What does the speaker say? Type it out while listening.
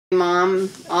Mom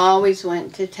always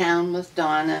went to town with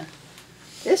Donna.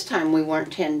 This time we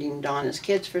weren't tending Donna's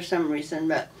kids for some reason,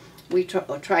 but we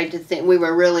tried to think. We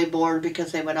were really bored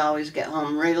because they would always get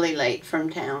home really late from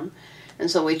town. And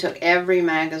so we took every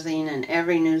magazine and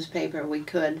every newspaper we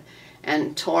could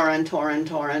and tore and tore and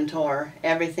tore and tore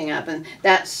everything up. And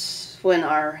that's when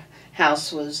our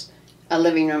house was a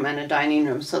living room and a dining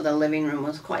room, so the living room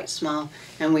was quite small,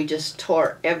 and we just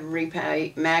tore every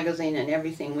magazine and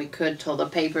everything we could till the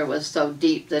paper was so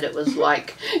deep that it was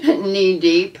like knee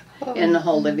deep in the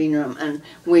whole living room, and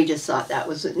we just thought that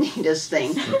was the neatest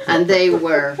thing, and they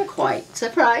were quite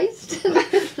surprised.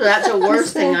 So that's the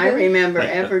worst thing I remember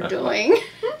ever doing.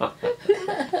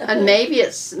 And maybe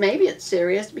it's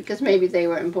serious because maybe they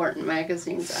were important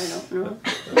magazines. I don't know.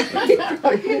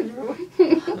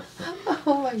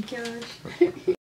 Oh my gosh.